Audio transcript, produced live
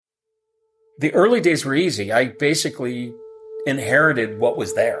The early days were easy. I basically inherited what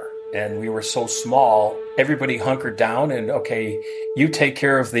was there. And we were so small, everybody hunkered down and, okay, you take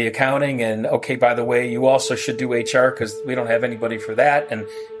care of the accounting. And, okay, by the way, you also should do HR because we don't have anybody for that. And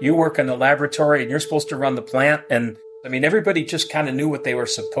you work in the laboratory and you're supposed to run the plant. And I mean, everybody just kind of knew what they were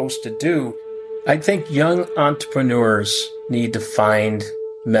supposed to do. I think young entrepreneurs need to find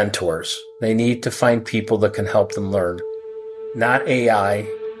mentors. They need to find people that can help them learn. Not AI.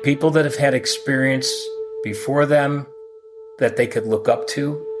 People that have had experience before them that they could look up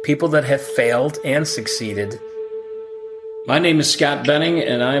to. People that have failed and succeeded. My name is Scott Benning,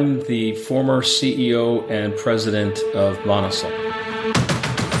 and I'm the former CEO and president of Monosol.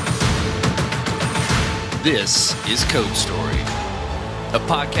 This is Code Story, a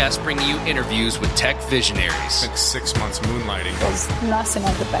podcast bringing you interviews with tech visionaries. Like 6 months moonlighting. There's nothing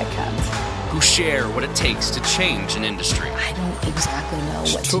on the back end. Who share what it takes to change an industry. I don't exactly know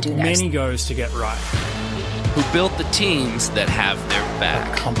what to do took next. many goes to get right. Who built the teams that have their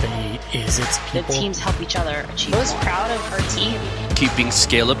back. The company is its people. The teams help each other achieve. I was proud of our team. Keeping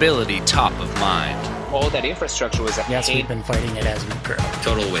scalability top of mind. All that infrastructure was Yes, we've been fighting it as we grow.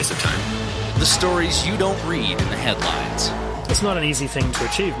 Total waste of time. The stories you don't read in the headlines. It's not an easy thing to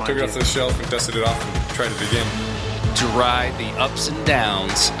achieve, mind Took it you. off the shelf and dusted it off and tried it again. To ride the ups and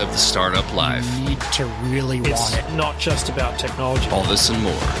downs of the startup life. You need to really want it. Not just about technology. All this and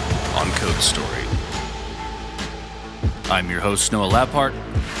more on Code Story. I'm your host, Noah Laphart,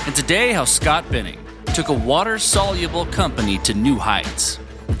 and today how Scott Benning took a water-soluble company to new heights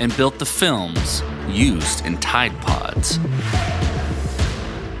and built the films used in Tide Pods.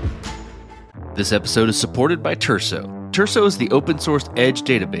 This episode is supported by Terso. Terso is the open-source edge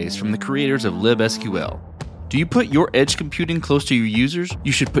database from the creators of libSQL. Do you put your edge computing close to your users?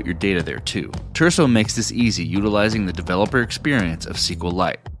 You should put your data there too. Terso makes this easy utilizing the developer experience of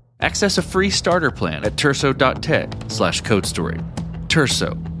SQLite. Access a free starter plan at terso.tech/codestory.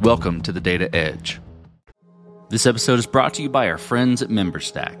 Terso, welcome to the data edge. This episode is brought to you by our friends at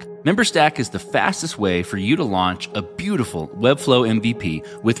MemberStack. MemberStack is the fastest way for you to launch a beautiful Webflow MVP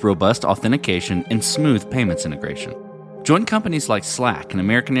with robust authentication and smooth payments integration. Join companies like Slack and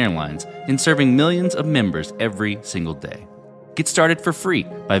American Airlines in serving millions of members every single day. Get started for free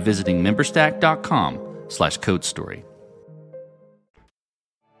by visiting memberstack.com/codestory.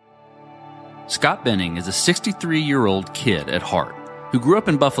 Scott Benning is a 63-year-old kid at heart who grew up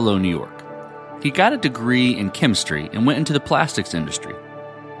in Buffalo, New York. He got a degree in chemistry and went into the plastics industry.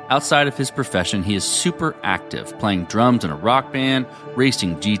 Outside of his profession, he is super active, playing drums in a rock band,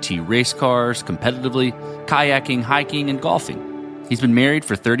 racing GT race cars competitively, kayaking, hiking, and golfing. He's been married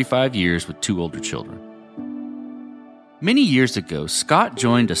for 35 years with 2 older children. Many years ago, Scott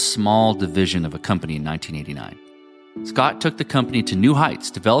joined a small division of a company in 1989. Scott took the company to new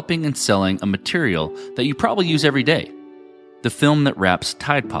heights, developing and selling a material that you probably use every day, the film that wraps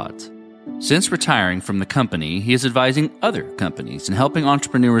Tide Pods. Since retiring from the company, he is advising other companies and helping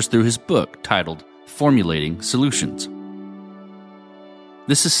entrepreneurs through his book titled Formulating Solutions.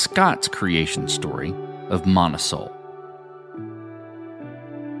 This is Scott's creation story of Monosol.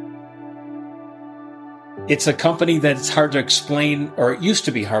 It's a company that's hard to explain, or it used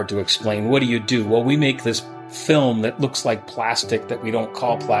to be hard to explain. What do you do? Well, we make this film that looks like plastic that we don't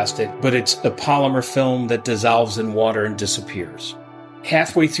call plastic, but it's a polymer film that dissolves in water and disappears.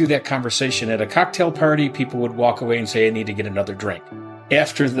 Halfway through that conversation at a cocktail party, people would walk away and say, I need to get another drink.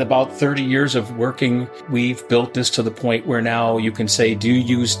 After about 30 years of working, we've built this to the point where now you can say, do you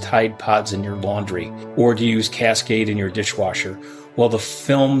use Tide Pods in your laundry? Or do you use Cascade in your dishwasher? Well, the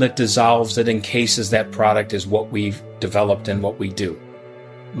film that dissolves, that encases that product is what we've developed and what we do.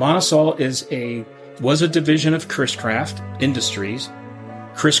 Monosol was a division of Chris-Craft Industries.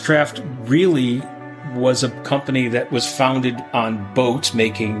 Chris-Craft really was a company that was founded on boats,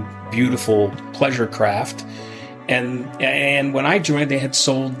 making beautiful pleasure craft. And when I joined, they had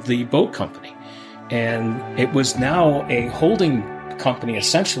sold the boat company. And it was now a holding company,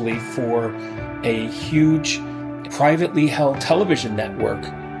 essentially, for a huge privately held television network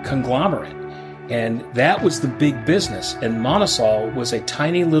conglomerate. And that was the big business. And Monosol was a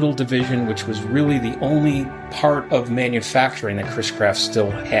tiny little division, which was really the only part of manufacturing that Chris-Craft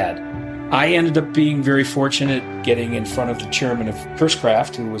still had. I ended up being very fortunate getting in front of the chairman of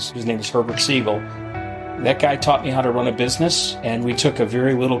Chris-Craft, his name is Herbert Siegel. That guy taught me how to run a business, and we took a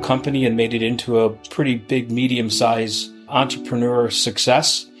very little company and made it into a pretty big, medium-sized entrepreneur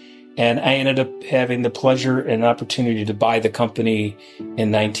success. And I ended up having the pleasure and opportunity to buy the company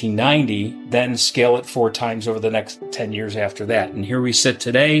in 1990, then scale it 4 times over the next 10 years after that. And here we sit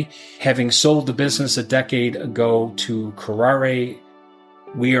today, having sold the business a decade ago to Carrare.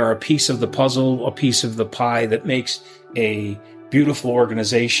 We are a piece of the puzzle, a piece of the pie that makes a beautiful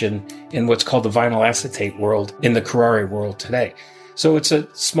organization in what's called the vinyl acetate world, in the Carrare world today. So it's a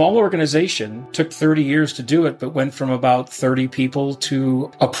small organization, took 30 years to do it, but went from about 30 people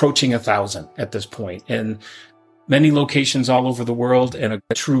to approaching 1,000 at this point, and many locations all over the world, and a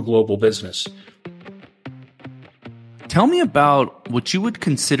true global business. Tell me about what you would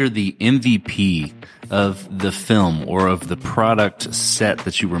consider the MVP of the film or of the product set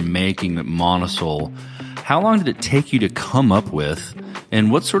that you were making at Monosol. How long did it take you to come up with,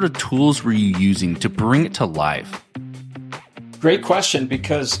 and what sort of tools were you using to bring it to life? Great question,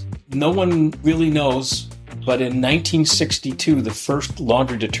 because no one really knows, but in 1962, the first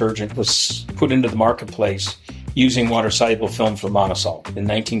laundry detergent was put into the marketplace using water-soluble film from Monosol in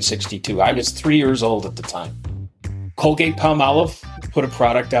 1962. I was 3 years old at the time. Colgate-Palmolive put a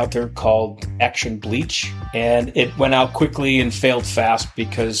product out there called Action Bleach, and it went out quickly and failed fast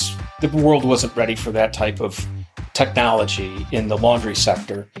because the world wasn't ready for that type of technology in the laundry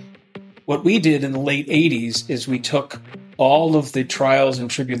sector. What we did in the late 80s is we took all of the trials and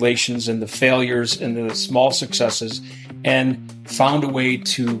tribulations and the failures and the small successes and found a way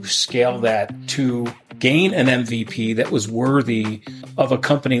to scale that to gain an MVP that was worthy of a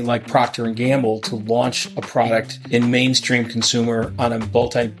company like Procter & Gamble to launch a product in mainstream consumer on a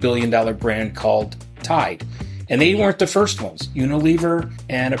multi-billion-dollar brand called Tide. And they weren't the first ones. Unilever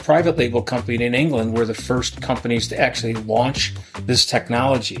and a private label company in England were the first companies to actually launch this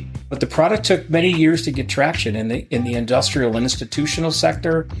technology. But the product took many years to get traction in the industrial and institutional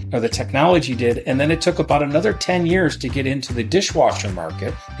sector, or the technology did. And then it took about another 10 years to get into the dishwasher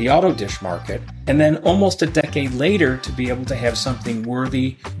market, the auto dish market. And then almost a decade later to be able to have something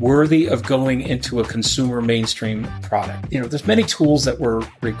worthy of going into a consumer mainstream product. There's many tools that were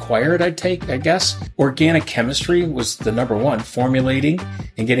required, I guess. Organic chemistry was the number one, formulating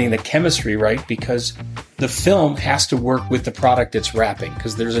and getting the chemistry right, because the film has to work with the product it's wrapping,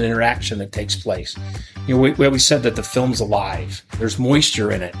 because there's an interaction that takes place. We said that the film's alive. There's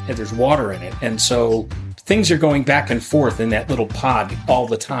moisture in it, and there's water in it. And so things are going back and forth in that little pod all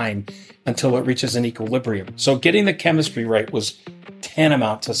the time until it reaches an equilibrium. So getting the chemistry right was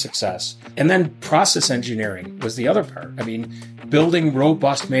tantamount to success. And then process engineering was the other part. Building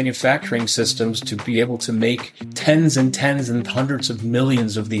robust manufacturing systems to be able to make tens and hundreds of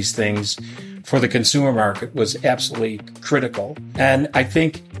millions of these things for the consumer market was absolutely critical. And I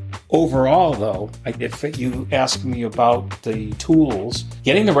think overall, though, if you ask me about the tools,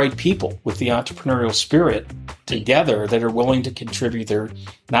 getting the right people with the entrepreneurial spirit together that are willing to contribute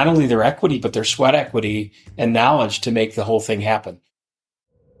not only their equity, but their sweat equity and knowledge to make the whole thing happen.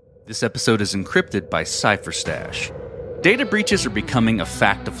 This episode is encrypted by CipherStash. Data breaches are becoming a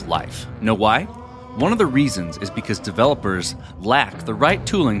fact of life. Know why? One of the reasons is because developers lack the right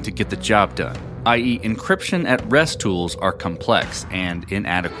tooling to get the job done, i.e. encryption at rest tools are complex and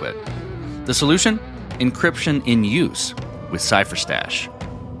inadequate. The solution? Encryption in use with CipherStash.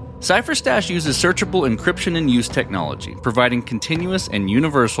 CipherStash uses searchable encryption in use technology, providing continuous and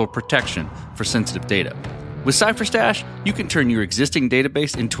universal protection for sensitive data. With CipherStash, you can turn your existing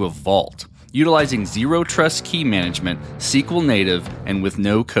database into a vault, utilizing zero-trust key management, SQL native, and with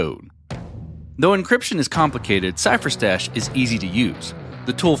no code. Though encryption is complicated, CipherStash is easy to use.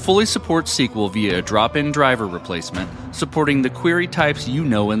 The tool fully supports SQL via a drop-in driver replacement, supporting the query types you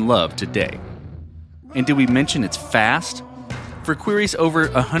know and love today. And did we mention it's fast? For queries over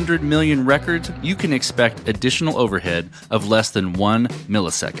 100 million records, you can expect additional overhead of less than 1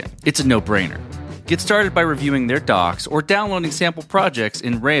 millisecond. It's a no-brainer. Get started by reviewing their docs or downloading sample projects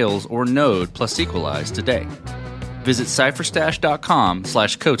in Rails or Node plus Sequelize today. Visit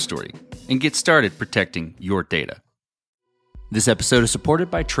cypherstash.com/codestory and get started protecting your data. This episode is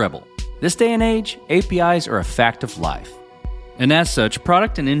supported by Treble. This day and age, APIs are a fact of life. And as such,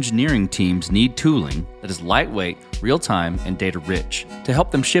 product and engineering teams need tooling that is lightweight, real-time, and data-rich to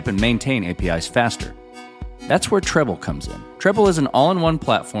help them ship and maintain APIs faster. That's where Treble comes in. Treble is an all-in-one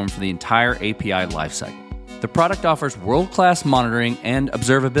platform for the entire API lifecycle. The product offers world-class monitoring and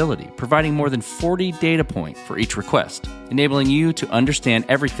observability, providing more than 40 data points for each request, enabling you to understand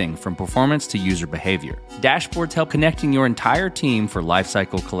everything from performance to user behavior. Dashboards help connecting your entire team for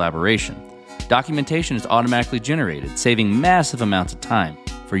lifecycle collaboration. Documentation is automatically generated, saving massive amounts of time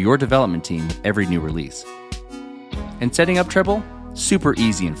for your development team with every new release. And setting up Treble? Super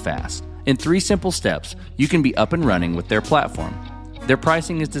easy and fast. In 3 simple steps, you can be up and running with their platform. Their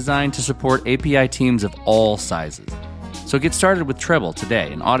pricing is designed to support API teams of all sizes. So get started with Treble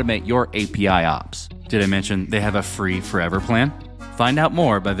today and automate your API ops. Did I mention they have a free forever plan? Find out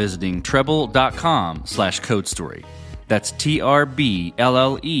more by visiting treble.com/codestory. That's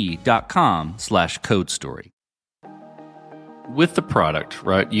TRBLLE.com/code story. With the product,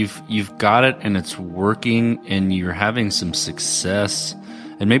 right? You've got it and it's working and you're having some success.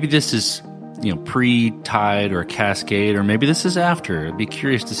 And maybe this is, pre-Tide or Cascade, or maybe this is after. I'd be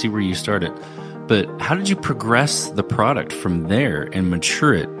curious to see where you started. But how did you progress the product from there and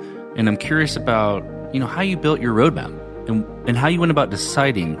mature it? And I'm curious about, how you built your roadmap and how you went about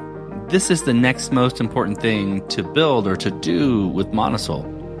deciding this is the next most important thing to build or to do with Monosol.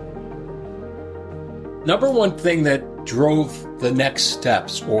 Number one thing that drove the next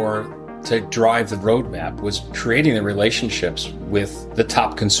steps or to drive the roadmap was creating the relationships with the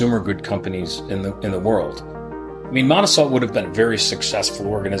top consumer good companies in the world. I mean, Monosol would have been a very successful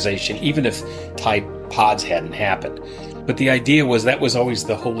organization even if Tide Pods hadn't happened. But the idea was that was always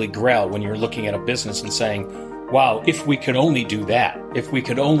the holy grail when you're looking at a business and saying, wow, if we could only do that, if we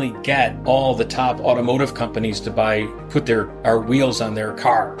could only get all the top automotive companies to put our wheels on their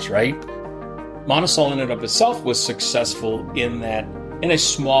cars, right? Monosol in and of itself was successful in a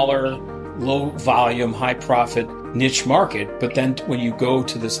smaller, low volume, high profit niche market. But then when you go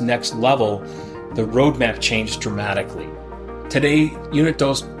to this next level, the roadmap changed dramatically. Today, unit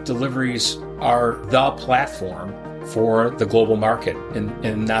dose deliveries are the platform for the global market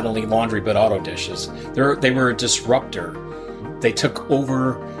in not only laundry but auto dishes. They were a disruptor. They took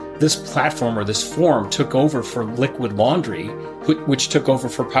over this platform, or this form took over for liquid laundry, which took over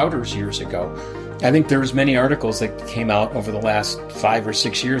for powders years ago. I think there was many articles that came out over the last 5 or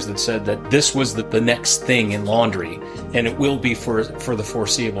 6 years that said that this was the next thing in laundry, and it will be for the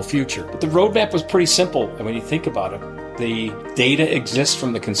foreseeable future. But the roadmap was pretty simple when you think about it. The data exists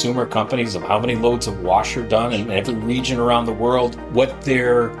from the consumer companies of how many loads of wash are done in every region around the world, what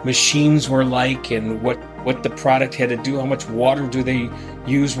their machines were like, and what the product had to do, how much water do they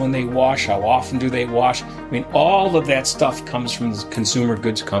use when they wash, how often do they wash. I mean, all of that stuff comes from the consumer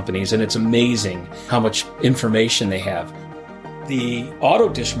goods companies, and it's amazing how much information they have. The auto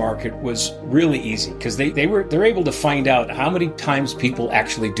dish market was really easy because they're able to find out how many times people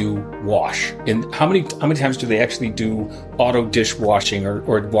actually do wash, and how many times do they actually do auto dish washing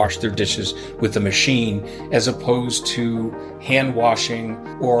or wash their dishes with a machine, as opposed to hand washing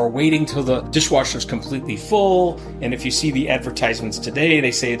or waiting till the dishwasher is completely full. And if you see the advertisements today,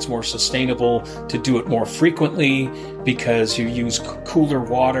 they say it's more sustainable to do it more frequently because you use cooler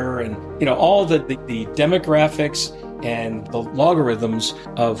water, and all the demographics and the logarithms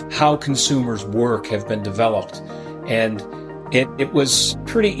of how consumers work have been developed. And it was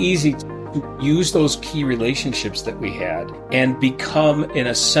pretty easy to use those key relationships that we had and become an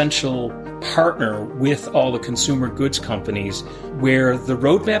essential partner with all the consumer goods companies, where the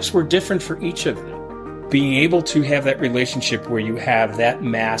roadmaps were different for each of them. Being able to have that relationship where you have that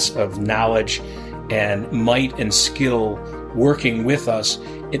mass of knowledge and might and skill working with us,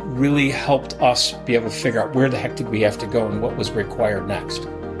 it really helped us be able to figure out where the heck did we have to go and what was required next.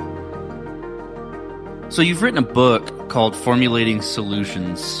 So you've written a book called Formulating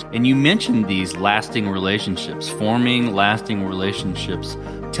Solutions, and you mentioned these lasting relationships, forming lasting relationships.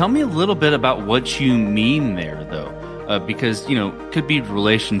 Tell me a little bit about what you mean there, though, because, could be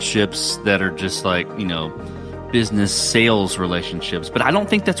relationships that are just like, business sales relationships, but I don't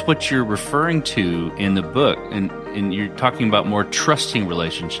think that's what you're referring to in the book, and you're talking about more trusting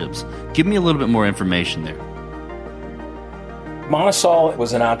relationships. Give me a little bit more information there. Monosol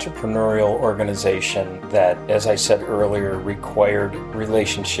was an entrepreneurial organization that, as I said earlier, required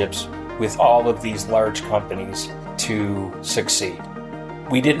relationships with all of these large companies to succeed.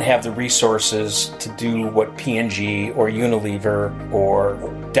 We didn't have the resources to do what P&G or Unilever or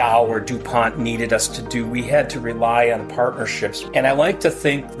Dow or DuPont needed us to do. We had to rely on partnerships. And I like to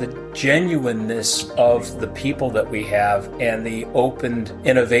think the genuineness of the people that we have and the open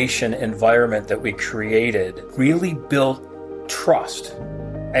innovation environment that we created really built trust.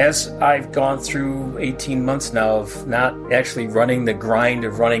 As I've gone through 18 months now of not actually running the grind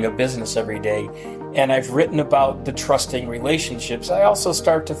of running a business every day, and I've written about the trusting relationships, I also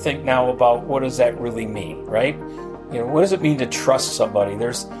start to think now about what does that really mean, right? What does it mean to trust somebody?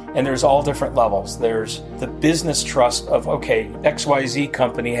 There's all different levels. There's the business trust of, okay, XYZ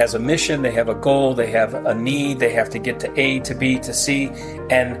company has a mission, they have a goal, they have a need, they have to get to A, to B, to C,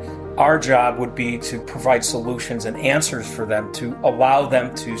 and our job would be to provide solutions and answers for them to allow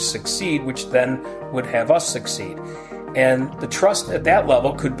them to succeed, which then would have us succeed. And the trust at that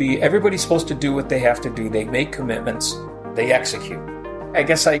level could be everybody's supposed to do what they have to do. They make commitments, they execute. I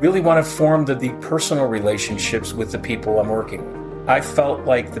guess I really want to form the personal relationships with the people I'm working with. I felt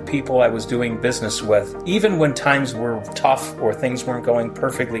like the people I was doing business with, even when times were tough or things weren't going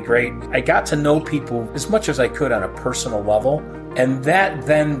perfectly great, I got to know people as much as I could on a personal level. And that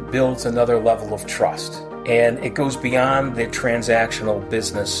then builds another level of trust. And it goes beyond the transactional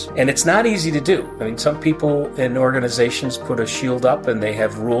business. And it's not easy to do. I mean, some people in organizations put a shield up and they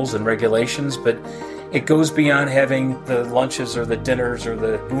have rules and regulations, but it goes beyond having the lunches or the dinners or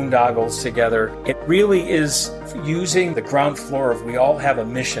the boondoggles together. It really is using the ground floor of we all have a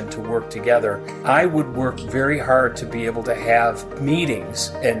mission to work together. I would work very hard to be able to have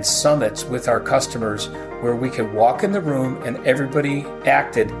meetings and summits with our customers where we could walk in the room and everybody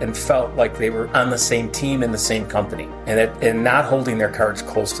acted and felt like they were on the same team in the same company and not holding their cards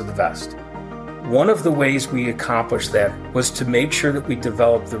close to the vest. One of the ways we accomplished that was to make sure that we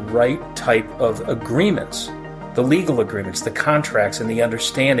developed the right type of agreements, the legal agreements, the contracts, and the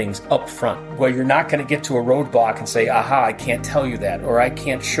understandings up front. Well, you're not going to get to a roadblock and say, aha, I can't tell you that, or I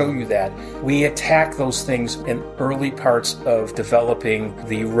can't show you that. We attack those things in early parts of developing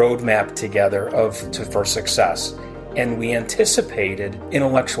the roadmap together for success. And we anticipated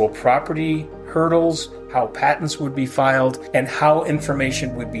intellectual property hurdles, how patents would be filed, and how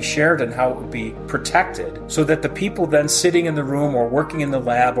information would be shared and how it would be protected, so that the people then sitting in the room or working in the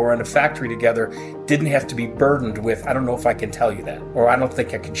lab or in a factory together didn't have to be burdened with, I don't know if I can tell you that, or I don't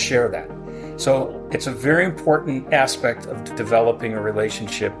think I can share that. So it's a very important aspect of developing a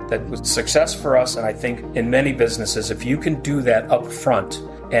relationship that was success for us, and I think in many businesses, if you can do that up front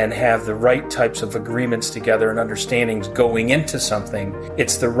and have the right types of agreements together and understandings going into something,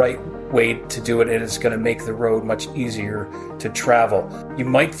 it's the right way to do it, and it's going to make the road much easier to travel. You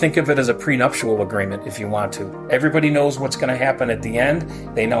might think of it as a prenuptial agreement if you want to. Everybody knows what's going to happen at the end.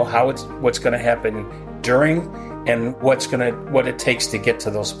 They know what's going to happen during and what it takes to get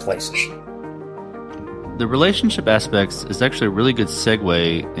to those places. The relationship aspects is actually a really good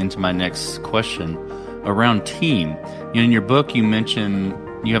segue into my next question around team. In your book, you mention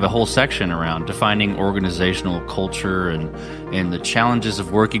you have a whole section around defining organizational culture and the challenges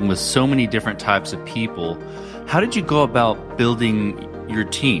of working with so many different types of people. How did you go about building your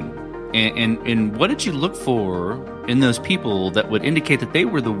team? And what did you look for in those people that would indicate that they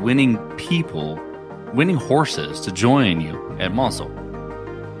were the winning people, winning horses to join you at Monosol?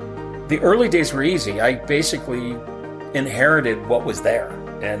 The early days were easy. I basically inherited what was there.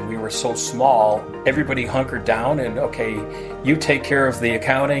 And we were so small, everybody hunkered down and, okay, you take care of the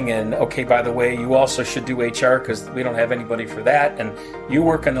accounting, and, okay, by the way, you also should do HR because we don't have anybody for that, and you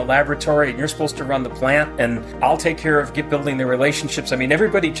work in the laboratory and you're supposed to run the plant, and I'll take care of building the relationships. I mean,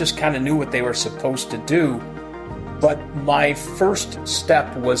 everybody just kind of knew what they were supposed to do. But my first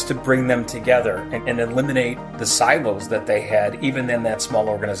step was to bring them together and eliminate the silos that they had, even in that small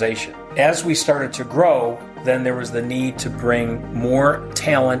organization. As we started to grow, then there was the need to bring more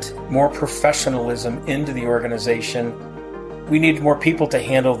talent, more professionalism into the organization. We needed more people to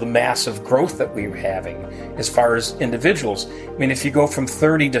handle the massive growth that we were having as far as individuals. I mean, if you go from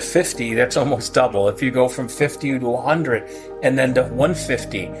 30 to 50, that's almost double. If you go from 50 to 100 and then to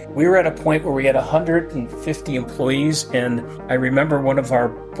 150, we were at a point where we had 150 employees. And I remember one of our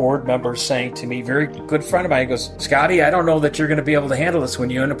board members saying to me, very good friend of mine, he goes, Scotty, I don't know that you're going to be able to handle this when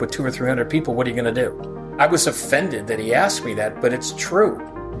you end up with 200 or 300 people. What are you going to do? I was offended that he asked me that, but it's true.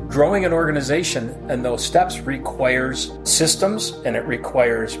 Growing an organization and those steps requires systems, and it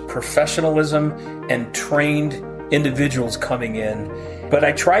requires professionalism and trained individuals coming in. But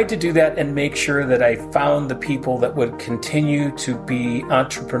I tried to do that and make sure that I found the people that would continue to be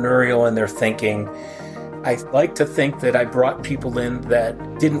entrepreneurial in their thinking. I like to think that I brought people in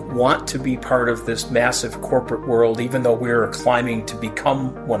that didn't want to be part of this massive corporate world, even though we were climbing to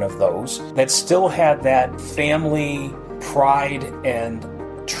become one of those, that still had that family pride and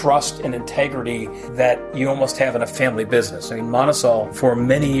trust and integrity that you almost have in a family business. I mean, Monosol, for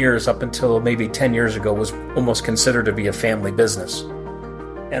many years, up until maybe 10 years ago, was almost considered to be a family business.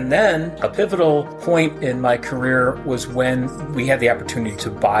 And then a pivotal point in my career was when we had the opportunity to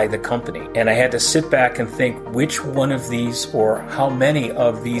buy the company. And I had to sit back and think which one of these, or how many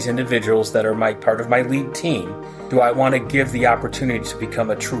of these individuals that are part of my lead team, do I want to give the opportunity to become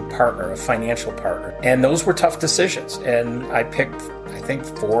a true partner, a financial partner? And those were tough decisions. And I picked, I think,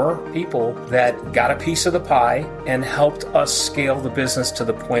 4 people that got a piece of the pie and helped us scale the business to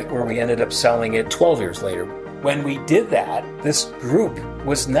the point where we ended up selling it 12 years later. When we did that, this group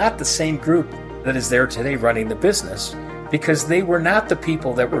was not the same group that is there today running the business, because they were not the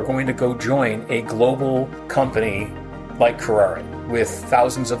people that were going to go join a global company like Ferrari with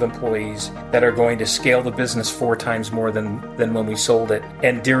thousands of employees that are going to scale the business 4 times more than when we sold it,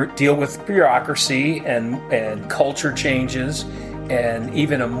 and deal with bureaucracy and culture changes and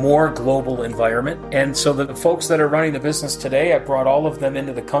even a more global environment. And so the folks that are running the business today, I brought all of them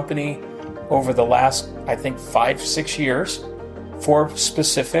into the company over the last, I think, 5-6 years for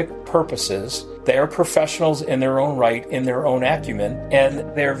specific purposes. They are professionals in their own right, in their own acumen, and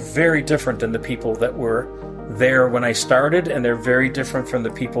they're very different than the people that were there when I started, and they're very different from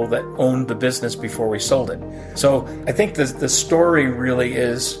the people that owned the business before we sold it. So I think the story really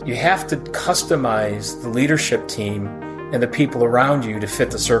is you have to customize the leadership team and the people around you to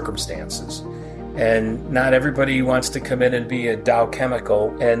fit the circumstances. And not everybody wants to come in and be a Dow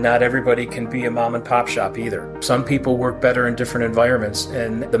Chemical, and not everybody can be a mom and pop shop either. Some people work better in different environments,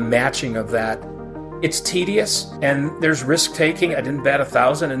 and the matching of that, it's tedious and there's risk taking. I didn't bat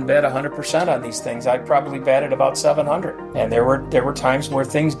 1,000 and bet 100% on these things. I probably batted about 700. And there were times where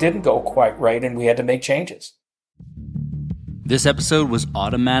things didn't go quite right and we had to make changes. This episode was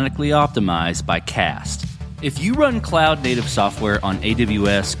automatically optimized by Cast. If you run cloud-native software on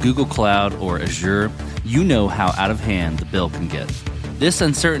AWS, Google Cloud, or Azure, you know how out of hand the bill can get. This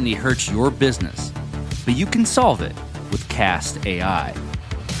uncertainty hurts your business, but you can solve it with Cast AI.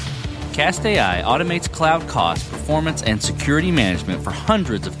 Cast AI automates cloud cost, performance, and security management for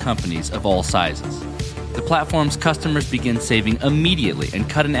hundreds of companies of all sizes. The platform's customers begin saving immediately and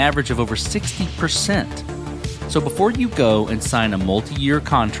cut an average of over 60%. So before you go and sign a multi-year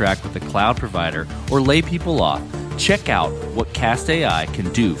contract with a cloud provider or lay people off, check out what Cast AI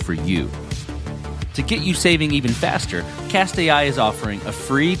can do for you. To get you saving even faster, Cast AI is offering a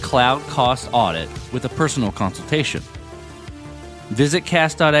free cloud cost audit with a personal consultation. Visit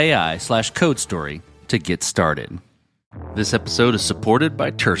cast.ai/codestory to get started. This episode is supported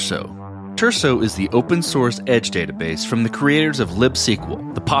by Terso. Terso is the open source edge database from the creators of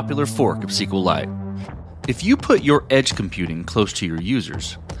libSQL, the popular fork of SQLite. If you put your edge computing close to your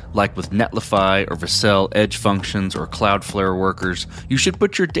users, like with Netlify or Vercel edge functions or Cloudflare workers, you should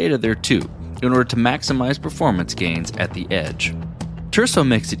put your data there too, in order to maximize performance gains at the edge. Terso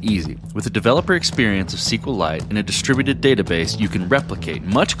makes it easy. With a developer experience of SQLite and a distributed database you can replicate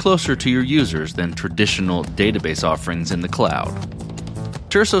much closer to your users than traditional database offerings in the cloud.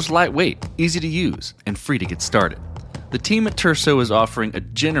 Terso's lightweight, easy to use, and free to get started. The team at Terso is offering a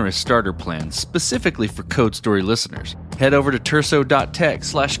generous starter plan specifically for CodeStory listeners. Head over to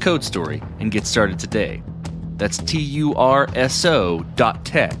terso.tech/CodeStory and get started today. That's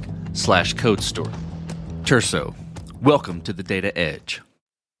TURSO.tech/CodeStory. Terso. Welcome to the Data Edge.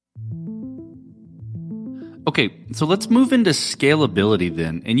 Okay, so let's move into scalability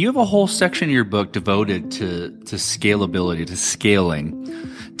then. And you have a whole section of your book devoted to scalability, to scaling.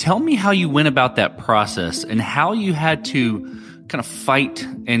 Tell me how you went about that process and how you had to kind of fight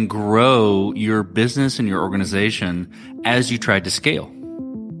and grow your business and your organization as you tried to scale.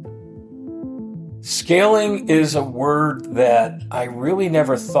 Scaling is a word that I really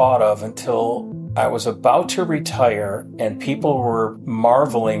never thought of until I was about to retire, and people were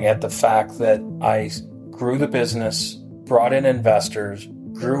marveling at the fact that I grew the business, brought in investors,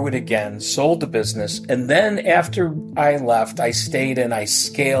 grew it again, sold the business, and then after I left, I stayed and I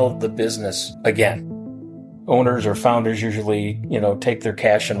scaled the business again. Owners or founders usually, take their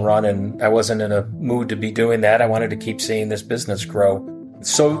cash and run, and I wasn't in a mood to be doing that. I wanted to keep seeing this business grow.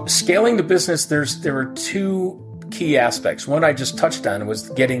 So scaling the business, there were two key aspects. One I just touched on was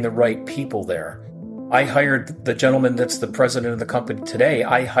getting the right people there. I hired the gentleman that's the president of the company today.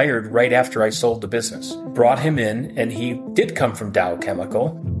 I hired right after I sold the business. Brought him in, and he did come from Dow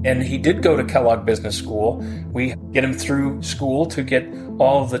Chemical, and he did go to Kellogg Business School. We get him through school to get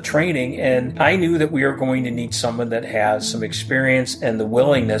all of the training, and I knew that we were going to need someone that has some experience and the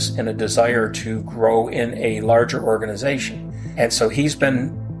willingness and a desire to grow in a larger organization. And so he's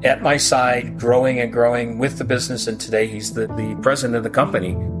been at my side, growing and growing with the business, and today he's the president of the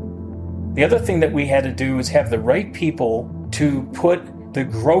company. The other thing that we had to do is have the right people to put the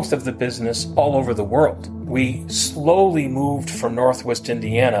growth of the business all over the world. We slowly moved from Northwest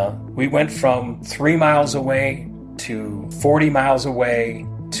Indiana. We went from 3 miles away to 40 miles away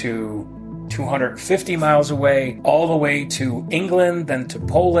to 250 miles away, all the way to England, then to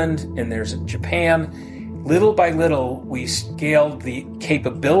Poland, and there's Japan. Little by little, we scaled the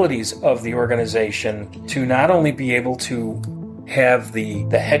capabilities of the organization to not only be able to have the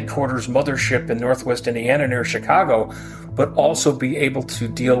headquarters mothership in Northwest Indiana near Chicago, but also be able to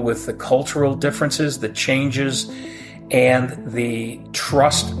deal with the cultural differences, the changes, and the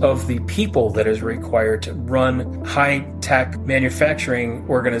trust of the people that is required to run high-tech manufacturing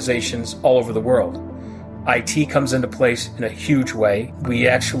organizations all over the world. IT comes into place in a huge way. We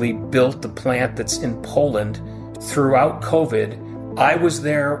actually built the plant that's in Poland throughout COVID. I was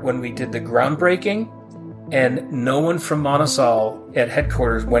there when we did the groundbreaking, And no one from Monosol at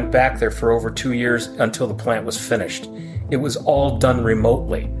headquarters went back there for over 2 years until the plant was finished. It was all done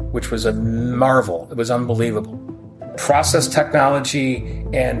remotely, which was a marvel. It was unbelievable. Process technology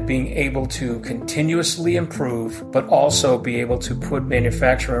and being able to continuously improve, but also be able to put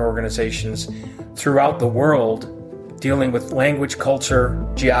manufacturing organizations throughout the world dealing with language, culture,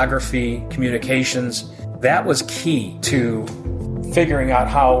 geography, communications. That was key to figuring out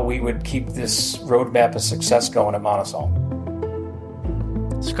how we would keep this roadmap of success going at Monosol.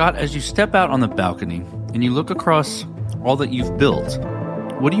 Scott, as you step out on the balcony and you look across all that you've built,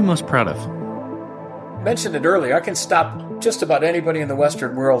 what are you most proud of? I mentioned it earlier. I can stop just about anybody in the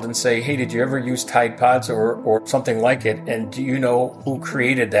Western world and say, hey, did you ever use Tide Pods or something like it? And do you know who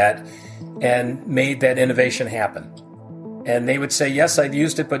created that and made that innovation happen? And they would say, yes, I'd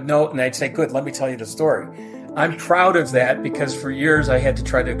used it, but no. And I'd say, good, let me tell you the story. I'm proud of that because for years I had to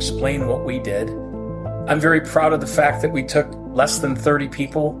try to explain what we did. I'm very proud of the fact that we took less than 30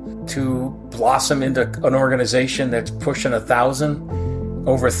 people to blossom into an organization that's pushing 1,000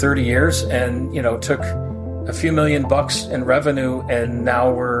 over 30 years and, took a few $1 million in revenue. And now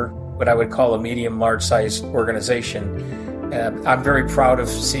we're what I would call a medium, large size organization. I'm very proud of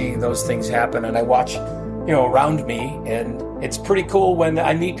seeing those things happen. And I watch around me. And it's pretty cool when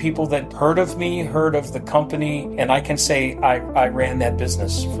I meet people that heard of me, heard of the company, and I can say I ran that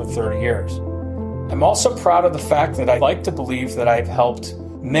business for 30 years. I'm also proud of the fact that I like to believe that I've helped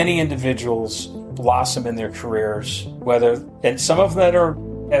many individuals blossom in their careers, and some of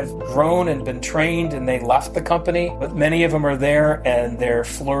them have grown and been trained and they left the company, but many of them are there and they're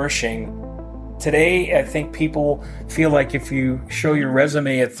flourishing. Today, I think people feel like if you show your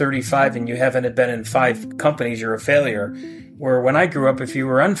resume at 35 and you haven't been in 5 companies, you're a failure. Where when I grew up, if you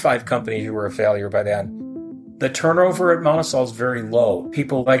were in 5 companies, you were a failure by then. The turnover at Monosol is very low.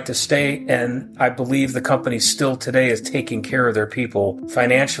 People like to stay, and I believe the company still today is taking care of their people.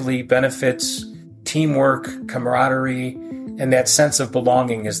 Financially, benefits, teamwork, camaraderie, and that sense of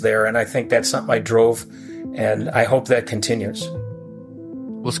belonging is there. And I think that's something I drove, and I hope that continues.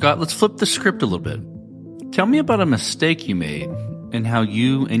 Well, Scott, let's flip the script a little bit. Tell me about a mistake you made and how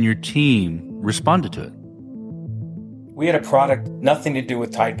you and your team responded to it. We had a product, nothing to do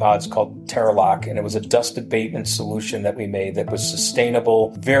with Tide Pods, called Terralock, and it was a dust abatement solution that we made that was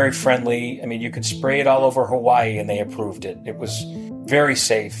sustainable, very friendly. I mean, you could spray it all over Hawaii and they approved it. It was very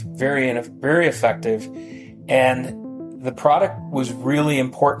safe, very effective, and the product was really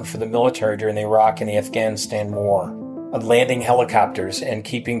important for the military during the Iraq and the Afghanistan war. Landing helicopters and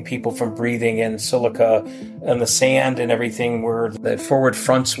keeping people from breathing in silica and the sand and everything where the forward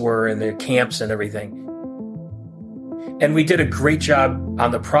fronts were and their camps and everything. And we did a great job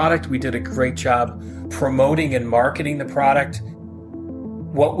on the product. We did a great job promoting and marketing the product.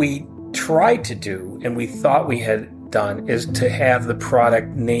 What we tried to do, and we thought we had done, is to have the product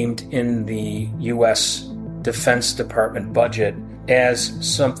named in the U.S. Defense Department budget as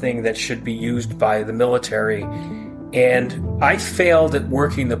something that should be used by the military. And I failed at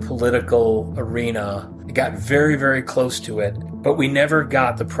working the political arena. I got very, very close to it, but we never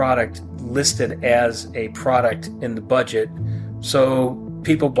got the product listed as a product in the budget. So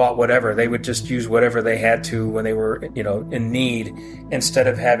people bought whatever. They would just use whatever they had to when they were, in need, instead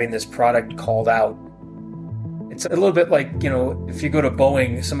of having this product called out. It's a little bit like, if you go to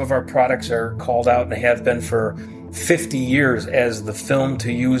Boeing, some of our products are called out and they have been for 50 years as the film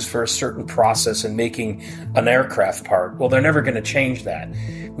to use for a certain process in making an aircraft part. Well, they're never going to change that.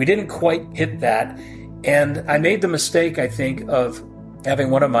 We didn't quite hit that. And I made the mistake, I think, of having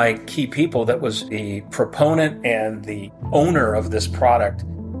one of my key people that was the proponent and the owner of this product.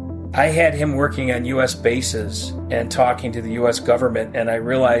 I had him working on U.S. bases and talking to the U.S. government, and I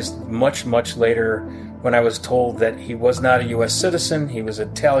realized much, much later when I was told that he was not a U.S. citizen, he was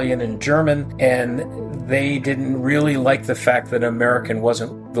Italian and German, and they didn't really like the fact that an American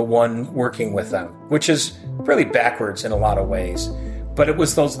wasn't the one working with them, which is really backwards in a lot of ways. But it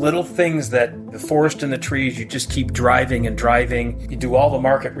was those little things that the forest and the trees, you just keep driving and driving. You do all the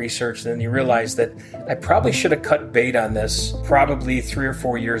market research, and then you realize that I probably should have cut bait on this probably 3 or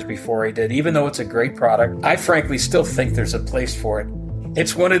 4 years before I did. Even though it's a great product, I frankly still think there's a place for it.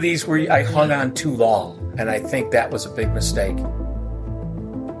 It's one of these where I hung on too long, and I think that was a big mistake.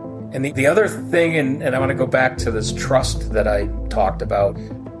 And the other thing, and I want to go back to this trust that I talked about,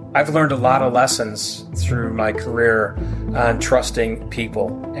 I've learned a lot of lessons through my career on trusting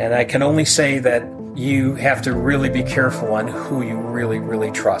people. And I can only say that you have to really be careful on who you really,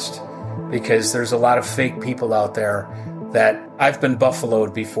 really trust, because there's a lot of fake people out there that I've been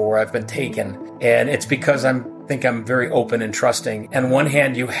buffaloed before, I've been taken. And it's because think I'm very open and trusting. On one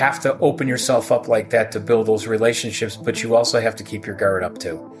hand, you have to open yourself up like that to build those relationships, but you also have to keep your guard up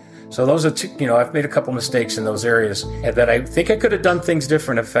too. So those are two, I've made a couple mistakes in those areas that I think I could have done things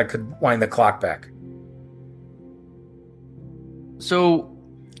different if I could wind the clock back. So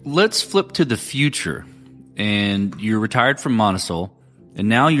let's flip to the future. And you're retired from Monosol, and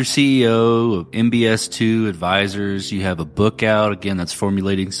now you're CEO of MBS2 Advisors. You have a book out, again, that's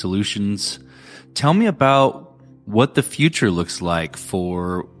formulating solutions. Tell me about what the future looks like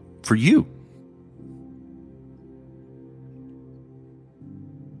for you.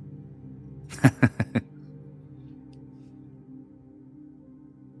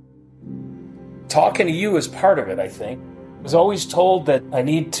 Talking to you is part of it, I think. I was always told that I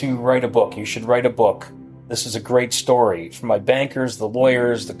need to write a book. You should write a book. This is a great story from my bankers, the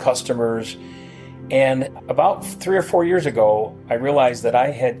lawyers, the customers. And about 3 or 4 years ago, I realized that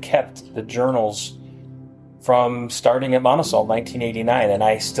I had kept the journals from starting at Monosol 1989, and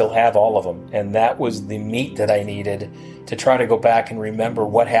I still have all of them. And that was the meat that I needed to try to go back and remember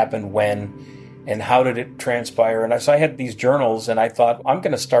what happened when and how did it transpire. And so I had these journals, and I thought, I'm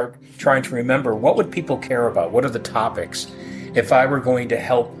going to start trying to remember what would people care about? What are the topics if I were going to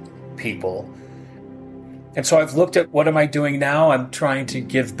help people? And so I've looked at what am I doing now? I'm trying to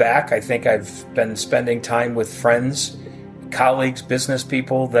give back. I think I've been spending time with friends, colleagues, business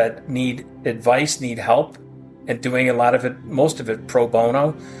people that need advice, need help, and doing a lot of it, most of it pro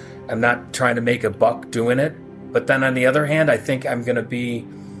bono. I'm not trying to make a buck doing it. But then on the other hand, I think I'm going to be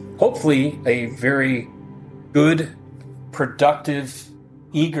hopefully a very good, productive,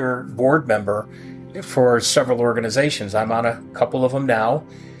 eager board member for several organizations. I'm on a couple of them now.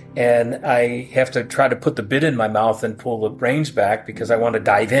 And I have to try to put the bit in my mouth and pull the reins back because I want to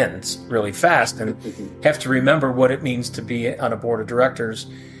dive in really fast and have to remember what it means to be on a board of directors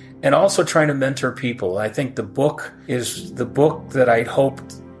and also trying to mentor people. I think the book is the book that I'd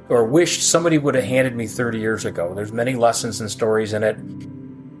hoped or wished somebody would have handed me 30 years ago. There's many lessons and stories in it.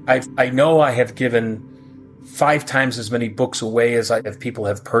 I know I have given 5 times as many books away as people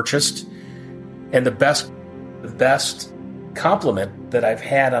have purchased. And the best compliment that I've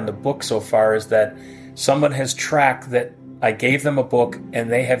had on the book so far is that someone has tracked that I gave them a book and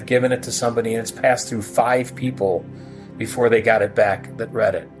they have given it to somebody and it's passed through 5 people before they got it back that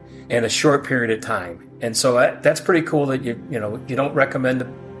read it in a short period of time. And so that's pretty cool that you don't recommend it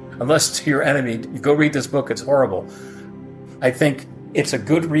unless to your enemy. You go read this book. It's horrible. I think it's a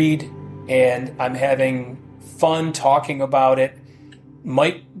good read and I'm having fun talking about it.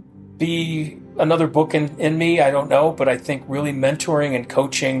 Might be another book in me, I don't know, but I think really mentoring and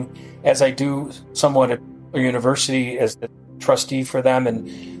coaching as I do somewhat at a university as the trustee for them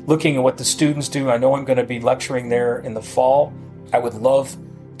and looking at what the students do. I know I'm going to be lecturing there in the fall. I would love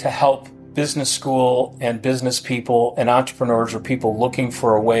to help business school and business people and entrepreneurs or people looking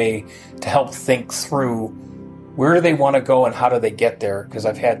for a way to help think through where do they want to go and how do they get there, because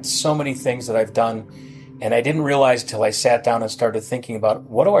I've had so many things that I've done and I didn't realize until I sat down and started thinking about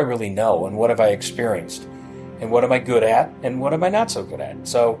what do I really know and what have I experienced and what am I good at and what am I not so good at.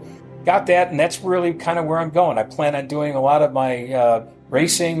 So got that, and that's really kind of where I'm going. I plan on doing a lot of my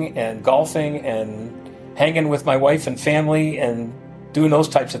racing and golfing and hanging with my wife and family and doing those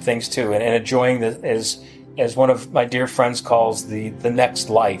types of things too, and enjoying the, as one of my dear friends calls the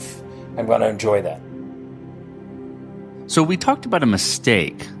next life. I'm going to enjoy that. So we talked about a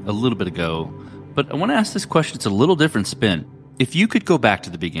mistake a little bit ago, but I want to ask this question. It's a little different spin. If you could go back to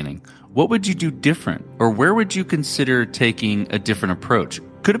the beginning, what would you do different? Or where would you consider taking a different approach?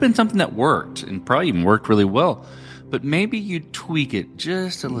 Could have been something that worked and probably even worked really well, but maybe you'd tweak it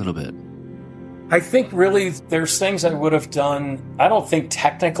just a little bit. I think really there's things I would have done. I don't think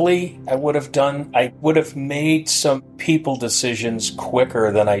technically I would have made some people decisions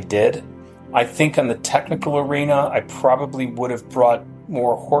quicker than I did. I think in the technical arena, I probably would have brought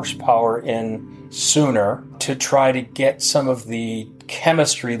more horsepower in sooner to try to get some of the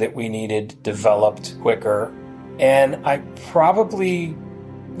chemistry that we needed developed quicker. And I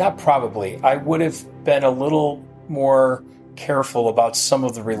would have been a little more careful about some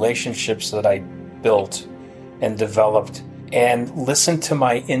of the relationships that I built and developed and listened to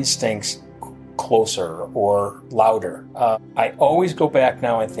my instincts closer or louder. I always go back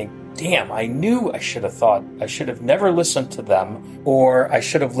now and think, damn, I knew I should have never listened to them, or I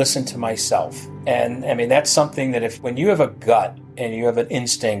should have listened to myself. And I mean, that's something that when you have a gut and you have an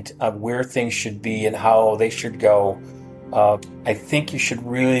instinct of where things should be and how they should go, I think you should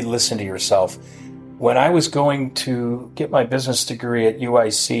really listen to yourself. When I was going to get my business degree at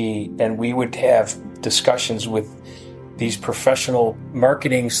UIC, and we would have discussions with these professional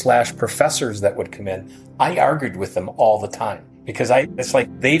marketing / professors that would come in, I argued with them all the time because it's like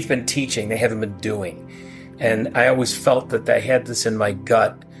they've been teaching, they haven't been doing. And I always felt that I had this in my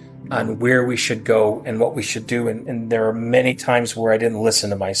gut on where we should go and what we should do. And there are many times where I didn't listen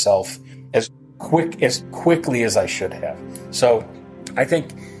to myself as quickly as I should have. So I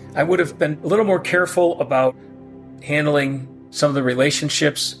think I would have been a little more careful about handling some of the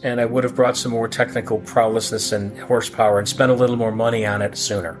relationships, and I would have brought some more technical prowessness and horsepower and spent a little more money on it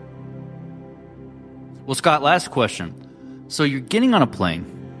sooner. Well, Scott, last question. So you're getting on a plane,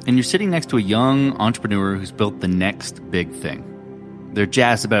 and you're sitting next to a young entrepreneur who's built the next big thing. They're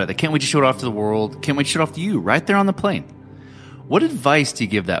jazzed about it. They can't wait to show it off to the world. Can't wait to show it off to you right there on the plane. What advice do you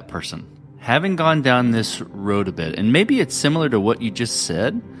give that person? Having gone down this road a bit, and maybe it's similar to what you just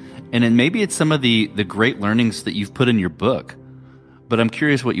said, and then maybe it's some of the great learnings that you've put in your book. But I'm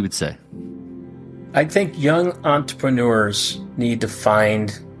curious what you would say. I think young entrepreneurs need to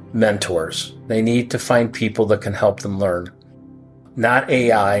find mentors. They need to find people that can help them learn. Not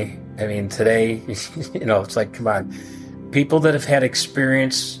AI. I mean, today, it's like, come on. People that have had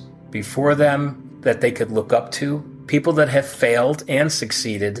experience before them that they could look up to. People that have failed and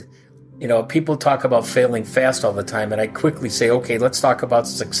succeeded. People talk about failing fast all the time, and I quickly say, okay, let's talk about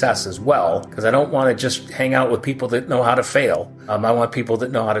success as well, because I don't want to just hang out with people that know how to fail. I want people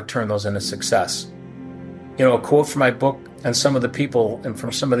that know how to turn those into success. A quote from my book and some of the people and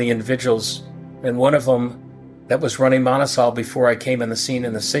from some of the individuals, and one of them that was running Monosol before I came in the scene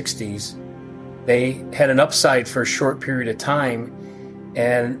in the 60s, they had an upside for a short period of time,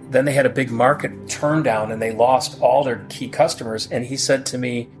 and then they had a big market turn down, and they lost all their key customers, and he said to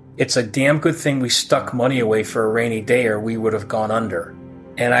me, "It's a damn good thing we stuck money away for a rainy day or we would have gone under."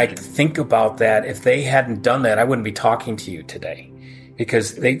 And I think about that. If they hadn't done that, I wouldn't be talking to you today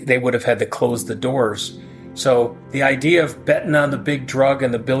because they would have had to close the doors. So the idea of betting on the big drug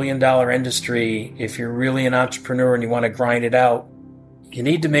and the billion-dollar industry, if you're really an entrepreneur and you want to grind it out, you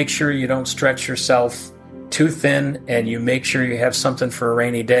need to make sure you don't stretch yourself too thin and you make sure you have something for a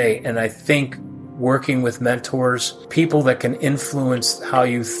rainy day. And I think working with mentors, people that can influence how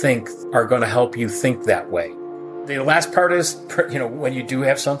you think, are going to help you think that way. The last part is, when you do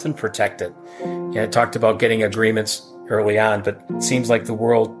have something, protect it. I talked about getting agreements early on, but it seems like the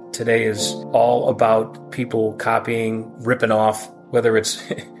world today is all about people copying, ripping off, whether it's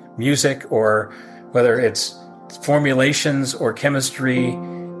music or whether it's formulations or chemistry.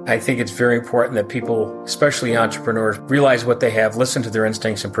 I think it's very important that people, especially entrepreneurs, realize what they have, listen to their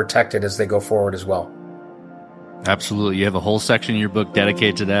instincts, and protect it as they go forward as well. Absolutely. You have a whole section in your book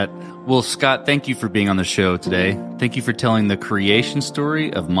dedicated to that. Well, Scott, thank you for being on the show today. Thank you for telling the creation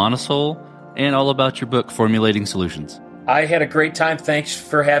story of Monosol and all about your book, Formulating Solutions. I had a great time. Thanks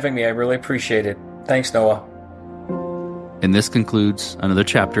for having me. I really appreciate it. Thanks, Noah. And this concludes another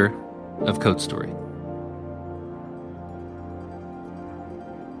chapter of Code Story.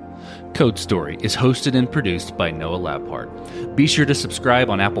 Code Story is hosted and produced by Noah Labhart. Be sure to subscribe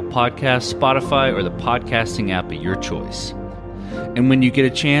on Apple Podcasts, Spotify, or the podcasting app of your choice. And when you get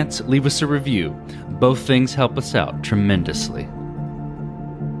a chance, leave us a review. Both things help us out tremendously.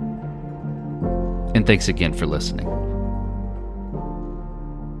 And thanks again for listening.